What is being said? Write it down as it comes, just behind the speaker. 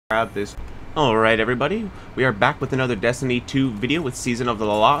grab this. Alright everybody, we are back with another Destiny 2 video with Season of the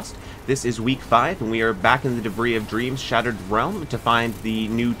Lost. This is week 5 and we are back in the Debris of Dreams Shattered Realm to find the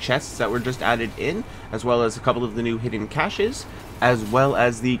new chests that were just added in, as well as a couple of the new hidden caches, as well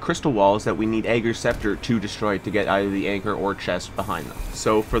as the crystal walls that we need Ager's Scepter to destroy to get either the anchor or chest behind them.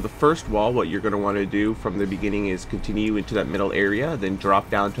 So for the first wall, what you're going to want to do from the beginning is continue into that middle area, then drop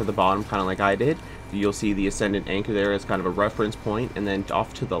down to the bottom kind of like I did. You'll see the Ascendant Anchor there as kind of a reference point, and then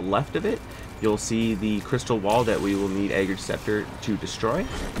off to the left of it, you'll see the crystal wall that we will need Ager's Scepter to destroy,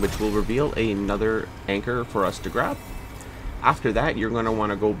 which will reveal another anchor for us to grab. After that, you're going to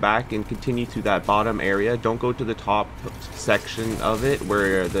want to go back and continue through that bottom area. Don't go to the top section of it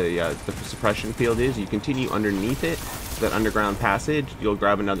where the suppression field is. You continue underneath it, that underground passage. You'll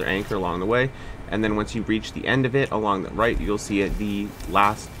grab another anchor along the way. And then once you reach the end of it, along the right, you'll see the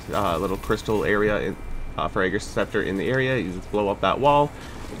last little crystal area for Ager's Scepter in the area. You just blow up that wall,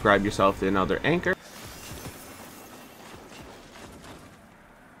 grab yourself another anchor.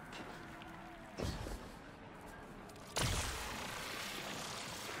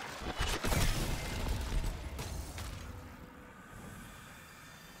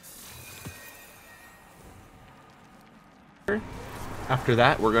 After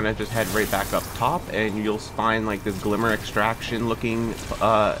that, we're gonna just head right back up top, and you'll find like this glimmer extraction looking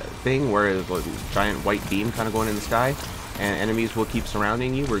thing where there's a giant white beam kind of going in the sky, and enemies will keep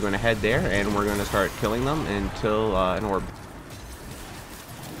surrounding you. We're gonna head there and we're gonna start killing them until an orb.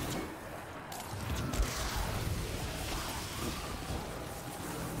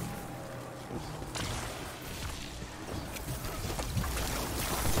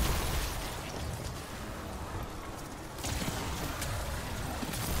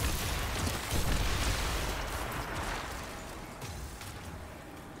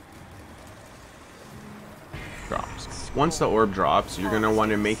 Once the orb drops, you're going to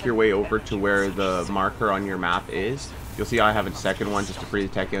want to make your way over to where the marker on your map is. You'll see I have a second one just to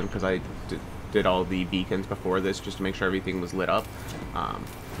pre-detect in because I did all the beacons before this just to make sure everything was lit up.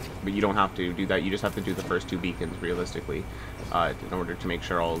 But you don't have to do that. You just have to do the first 2 beacons realistically in order to make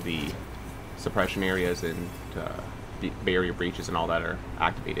sure all the suppression areas and barrier breaches and all that are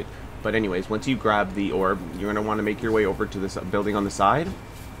activated. But anyways, once you grab the orb, you're going to want to make your way over to this building on the side.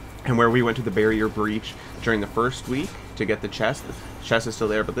 And where we went to the barrier breach during the first week to get the chest is still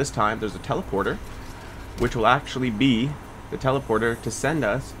there, but this time there's a teleporter, which will actually be the teleporter to send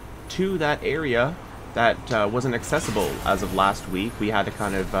us to that area that wasn't accessible as of last week. We had to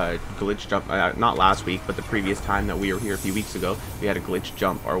kind of glitch jump, not last week, but the previous time that we were here a few weeks ago, we had to glitch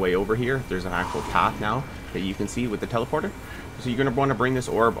jump our way over here. There's an actual path now that you can see with the teleporter. So you're going to want to bring this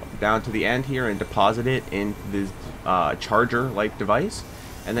orb down to the end here and deposit it in this charger-like device.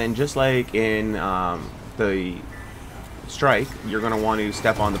 And then just like in the strike, you're going to want to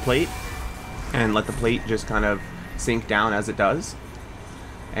step on the plate and let the plate just kind of sink down as it does.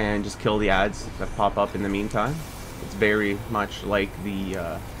 And just kill the ads that pop up in the meantime. It's very much like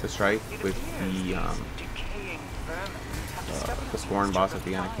the strike with the Sworn boss at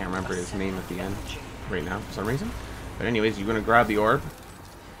the end. I can't remember his name at the end right now for some reason. But anyways, you're going to grab the orb.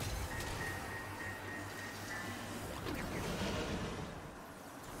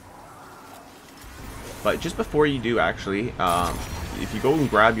 But just before you do, actually, if you go and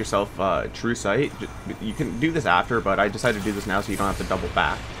grab yourself True Sight, you can do this after, but I decided to do this now so you don't have to double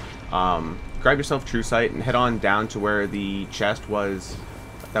back. Grab yourself True Sight and head on down to where the chest was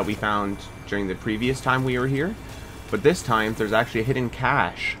that we found during the previous time we were here. But this time, there's actually a hidden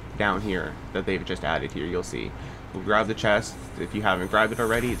cache down here that they've just added here, you'll see. We'll grab the chest. If you haven't grabbed it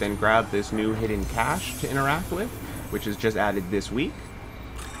already, then grab this new hidden cache to interact with, which is just added this week.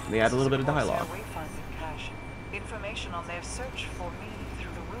 And they add a little bit of dialogue. Information on their search for me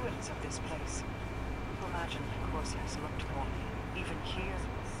through the ruins of this place. Imagine Corsairs looked for me, even here,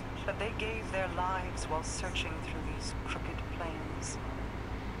 but they gave their lives while searching through these crooked plains.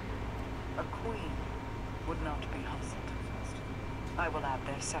 A queen would not be humbled. I will add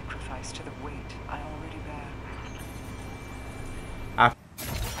their sacrifice to the weight I already bear.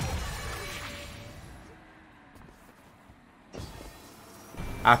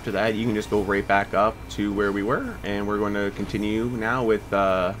 After that, you can just go right back up to where we were, and we're going to continue now with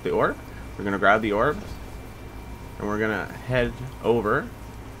the orb. We're going to grab the orb, and we're going to head over.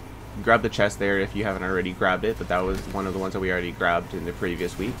 Grab the chest there if you haven't already grabbed it, but that was one of the ones that we already grabbed in the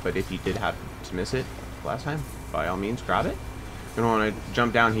previous week. But if you did have to miss it last time, by all means, grab it. You're going to want to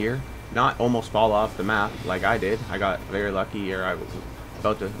jump down here, not almost fall off the map like I did. I got very lucky here. I was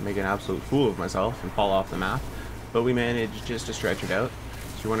about to make an absolute fool of myself and fall off the map, but we managed just to stretch it out.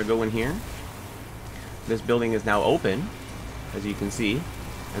 So you want to go in here. This building is now open, as you can see.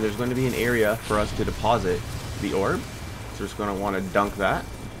 and there's going to be an area for us to deposit the orb. So we're just going to want to dunk that,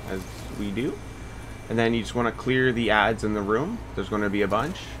 as we do. And then you just want to clear the ads in the room. There's going to be a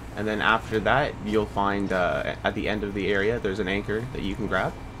bunch. And then after that, you'll find at the end of the area, there's an anchor that you can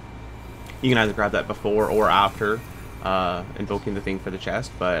grab. You can either grab that before or after invoking the thing for the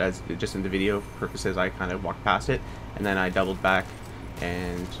chest, but as just in the video purposes, I kind of walked past it, and then I doubled back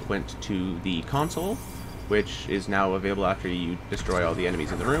and went to the console, which is now available after you destroy all the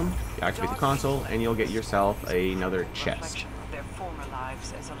enemies in the room. You activate the console, and you'll get yourself another chest. Their former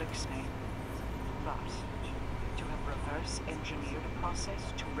lives as Elixir, but to have reverse engineered a process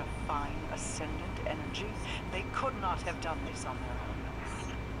to refine ascendant energy, they could not have done this on their own.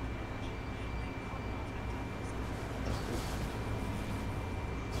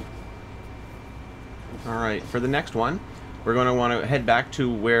 Alright, for the next one, we're going to want to head back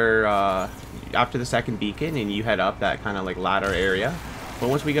to where, after the second beacon, and you head up that kind of like ladder area. But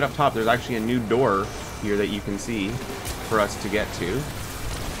once we get up top, there's actually a new door here that you can see for us to get to. You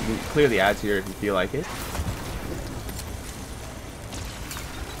can clear the ads here if you feel like it.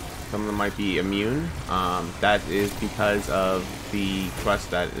 Some of them might be immune. That is because of the quest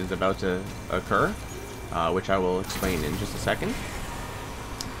that is about to occur, which I will explain in just a second.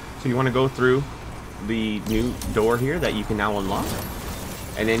 So you want to go through the new door here that you can now unlock,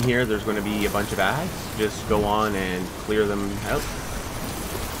 and in here there's going to be a bunch of ads. Just go on and clear them out.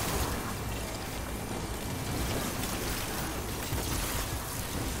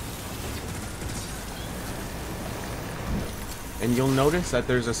 And you'll notice that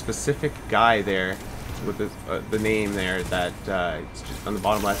there's a specific guy there with the name there that it's just on the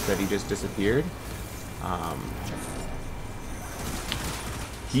bottom left that he just disappeared.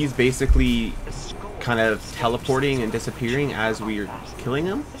 He's basically kind of teleporting and disappearing as we are killing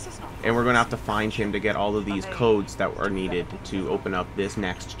him, and we're going to have to find him to get all of these codes that are needed to open up this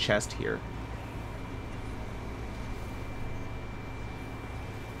next chest here.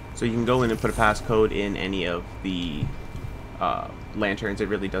 So you can go in and put a passcode in any of the lanterns. It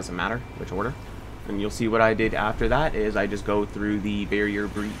really doesn't matter which order. And you'll see what I did after that is I just go through the barrier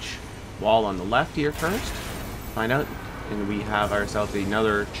breach wall on the left here first, find out, and we have ourselves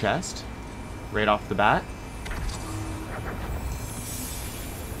another chest right off the bat.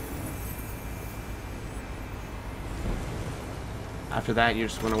 After that, you're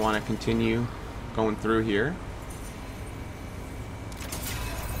just going to want to continue going through here.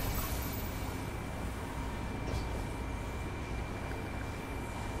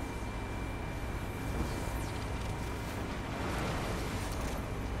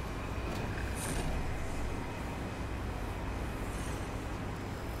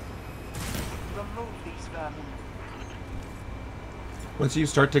 Once you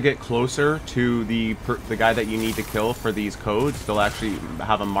start to get closer to the guy that you need to kill for these codes, they'll actually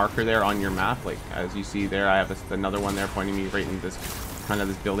have a marker there on your map. Like as you see there, I have another one there pointing me right in this kind of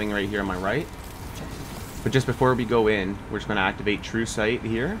this building right here on my right. But just before we go in, we're just going to activate True Sight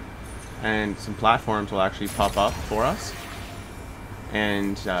here, and some platforms will actually pop up for us,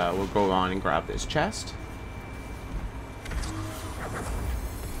 and we'll go on and grab this chest.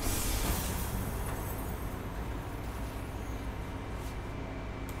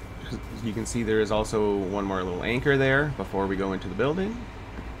 You can see there is also one more little anchor there before we go into the building.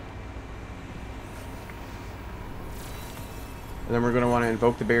 And then we're going to want to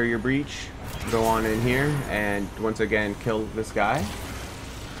invoke the barrier breach, go on in here, and once again kill this guy.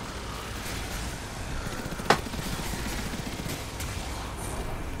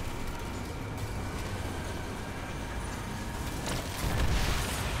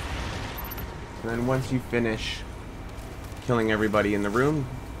 And then once you finish killing everybody in the room,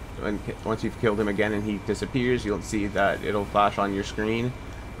 and once you've killed him again and he disappears, you'll see that it'll flash on your screen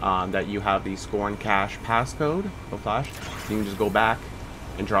that you have the Scorn Cache passcode. It'll flash. You can just go back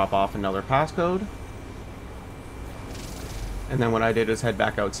and drop off another passcode. And then what I did is head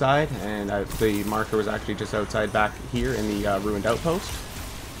back outside, and the marker was actually just outside back here in the ruined outpost.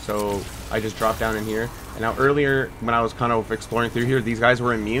 So I just dropped down in here. And now earlier, when I was kind of exploring through here, these guys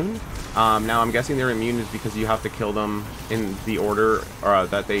were immune. Now I'm guessing they're immune is because you have to kill them in the order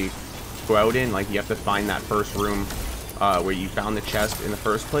that they go out in. Like you have to find that first room where you found the chest in the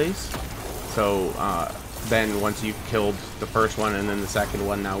first place. So then once you've killed the first one and then the second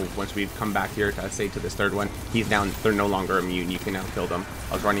one, now once we've come back here to say to this third one, he's down. They're no longer immune. You can now kill them.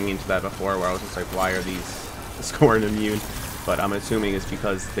 I was running into that before where I was just like, why are these Scorn immune? But I'm assuming it's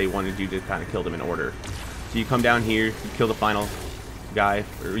because they wanted you to kind of kill them in order. So you come down here, you kill the final guy,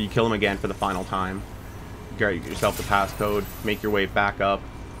 or you kill him again for the final time. Get yourself the passcode, make your way back up,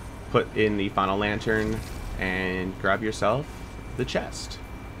 put in the final lantern, and grab yourself the chest.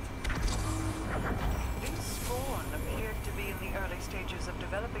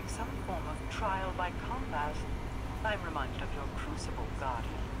 developing some form of trial by combat. I'm reminded of your crucible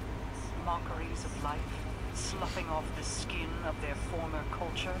guardian. Mockeries of life, sloughing off the skin of their former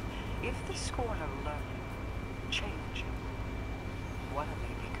culture. If the Scorner learn, change, what are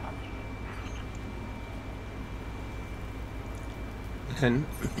they becoming? And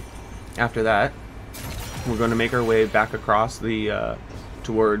after that, we're going to make our way back across the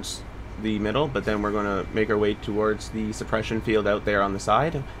towards the middle, but then we're going to make our way towards the suppression field out there on the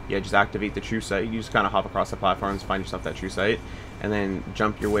side. Yeah, just activate the true sight. You just kind of hop across the platforms, find yourself that true sight, and then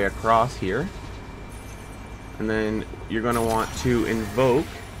jump your way across here. And then you're going to want to invoke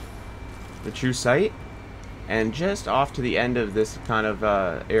the true sight, and just off to the end of this kind of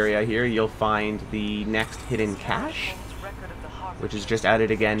area here, you'll find the next hidden cache, which is just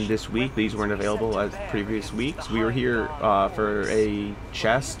added again this week. These weren't available as previous weeks. We were here for a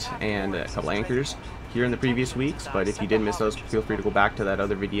chest and a couple anchors here in the previous weeks, but if you did miss those, feel free to go back to that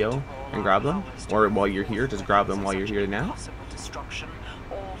other video and grab them, or while you're here, just grab them while you're here now.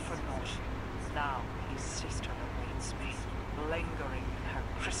 All for naught. Now his sister awaits me, lingering in her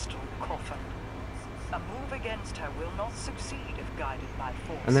crystal coffin. A move against her will not succeed if guided by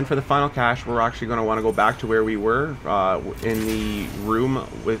force. And then for the final cache, we're actually going to want to go back to where we were in the room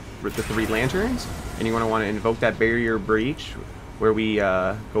with the 3 lanterns, and you want to invoke that barrier breach where we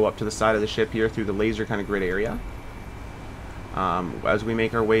go up to the side of the ship here through the laser kind of grid area. As we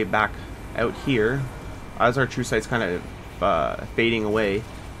make our way back out here, as our true sight's kind of fading away,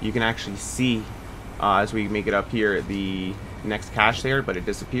 you can actually see as we make it up here the next cache there, but it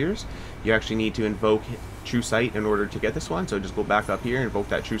disappears. You actually need to invoke true sight in order to get this one, so just go back up here, invoke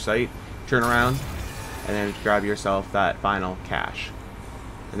that true sight, turn around, and then grab yourself that final cache.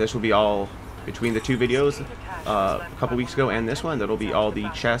 And this will be all between the 2 videos a couple weeks ago and this one. That'll be all the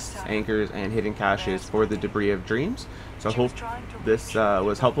chests, anchors, and hidden caches for the Debris of Dreams. So I hope this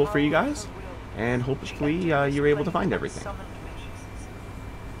was helpful for you guys, and hopefully you were able to find everything.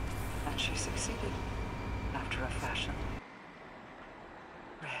 And she succeeded after a fashion.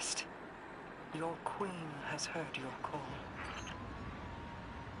 Rest. Your queen has heard your call.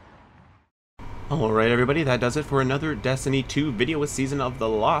 Alright everybody, that does it for another Destiny 2 video with Season of the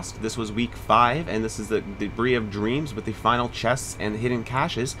Lost. This was week 5, and this is the Debris of Dreams with the final chests and hidden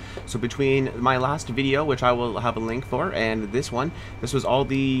caches. So between my last video, which I will have a link for, and this one, this was all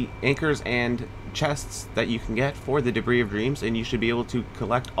the anchors and chests that you can get for the Debris of Dreams, and you should be able to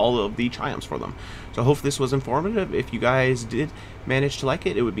collect all of the triumphs for them. So I hope this was informative. If you guys did manage to like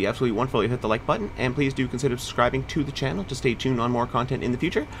it, it would be absolutely wonderful if you hit the like button, and please do consider subscribing to the channel to stay tuned on more content in the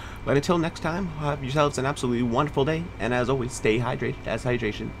future. But until next time, have yourselves an absolutely wonderful day, and as always, stay hydrated, as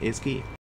hydration is key.